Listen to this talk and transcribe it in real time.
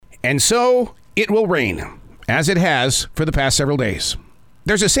And so it will rain, as it has for the past several days.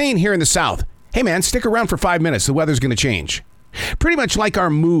 There's a saying here in the South, hey man, stick around for 5 minutes, the weather's going to change. Pretty much like our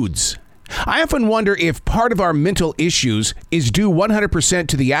moods. I often wonder if part of our mental issues is due 100%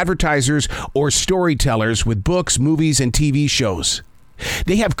 to the advertisers or storytellers with books, movies, and TV shows.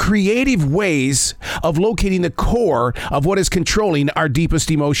 They have creative ways of locating the core of what is controlling our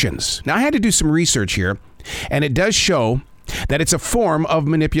deepest emotions. Now, I had to do some research here, and it does show that it's a form of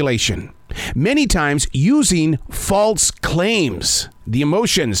manipulation. Many times using false claims. The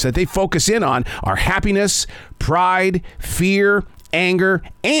emotions that they focus in on are happiness, pride, fear, anger,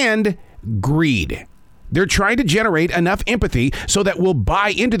 and greed. They're trying to generate enough empathy so that we'll buy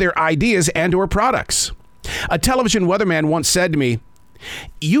into their ideas and or products. A television weatherman once said to me,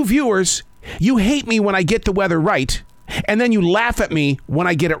 "You viewers, you hate me when I get the weather right, and then you laugh at me when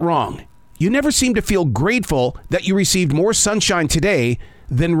I get it wrong. You never seem to feel grateful that you received more sunshine today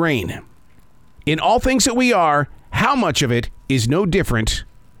than rain." In all things that we are, how much of it is no different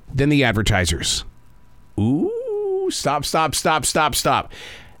than the advertisers? Ooh, stop.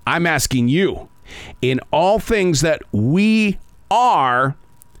 I'm asking you, in all things that we are,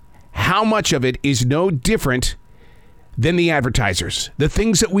 how much of it is no different than the advertisers? The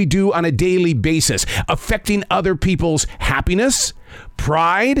things that we do on a daily basis, affecting other people's happiness,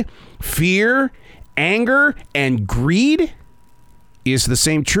 pride, fear, anger, and greed? Is the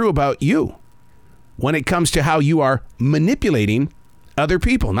same true about you when it comes to how you are manipulating other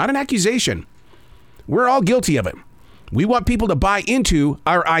people? Not an accusation. We're all guilty of it. We want people to buy into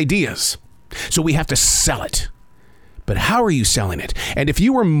our ideas, so we have to sell it. But how are you selling it? And if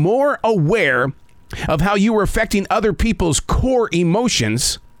you were more aware of how you were affecting other people's core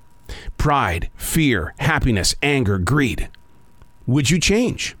emotions, pride, fear, happiness, anger, greed, would you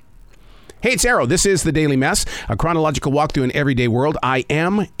change? Hey, it's Arrow. This is The Daily Mess, a chronological walk through an everyday world. I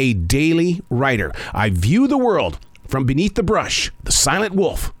am a daily writer. I view the world from beneath the brush, the silent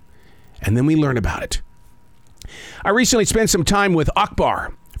wolf, and then we learn about it. I recently spent some time with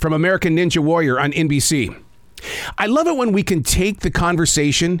Akbar from American Ninja Warrior on NBC. I love it when we can take the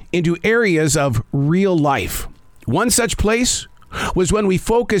conversation into areas of real life. One such place was when we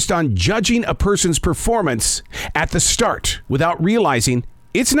focused on judging a person's performance at the start without realizing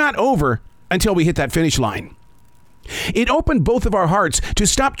it's not over until we hit that finish line. It opened both of our hearts to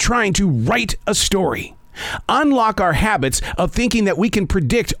stop trying to write a story. Unlock our habits of thinking that we can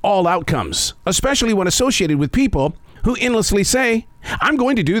predict all outcomes, especially when associated with people who endlessly say, I'm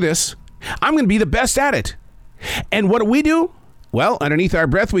going to do this. I'm going to be the best at it. And what do? Well, underneath our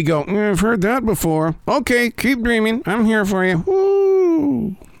breath, we go, I've heard that before. Okay, keep dreaming. I'm here for you.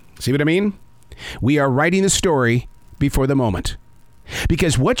 Woo. See what I mean? We are writing the story before the moment.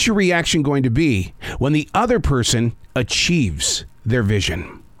 Because what's your reaction going to be when the other person achieves their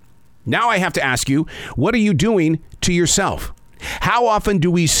vision? Now I have to ask you, what are you doing to yourself? How often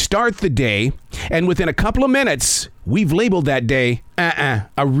do we start the day and within a couple of minutes, we've labeled that day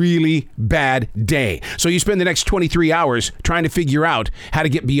a really bad day? So you spend the next 23 hours trying to figure out how to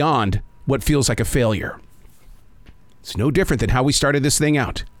get beyond what feels like a failure. It's no different than how we started this thing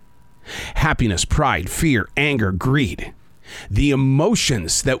out. Happiness, pride, fear, anger, greed. The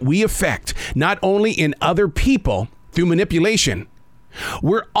emotions that we affect not only in other people through manipulation,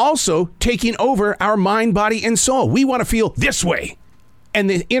 we're also taking over our mind, body, and soul. We want to feel this way. And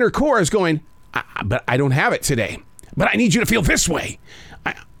the inner core is going, but I don't have it today. But I need you to feel this way.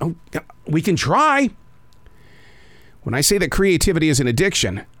 We can try. When I say that creativity is an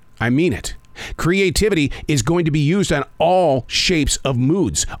addiction, I mean it. Creativity is going to be used on all shapes of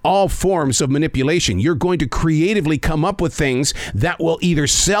moods, all forms of manipulation. You're going to creatively come up with things that will either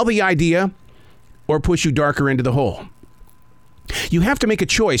sell the idea or push you darker into the hole. You have to make a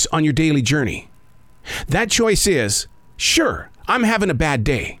choice on your daily journey. That choice is, sure, I'm having a bad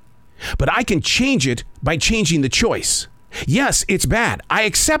day, but I can change it by changing the choice. Yes, it's bad. I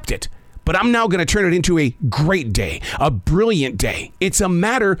accept it, but I'm now going to turn it into a great day, a brilliant day. It's a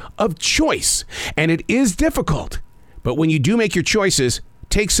matter of choice, and it is difficult. But when you do make your choices,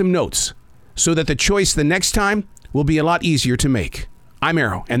 take some notes so that the choice the next time will be a lot easier to make. I'm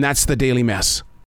Arrow, and that's The Daily Mess.